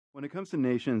When it comes to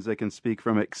nations that can speak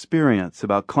from experience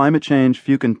about climate change,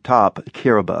 few can top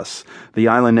Kiribati. The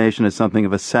island nation is something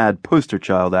of a sad poster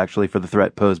child, actually, for the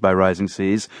threat posed by rising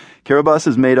seas. Kiribati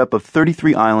is made up of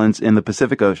 33 islands in the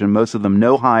Pacific Ocean, most of them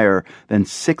no higher than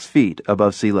 6 feet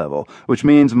above sea level, which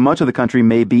means much of the country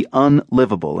may be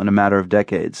unlivable in a matter of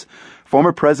decades.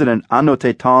 Former President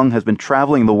Anote Tong has been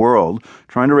traveling the world,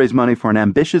 trying to raise money for an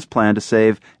ambitious plan to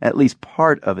save at least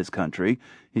part of his country.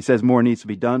 He says more needs to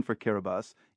be done for Kiribati.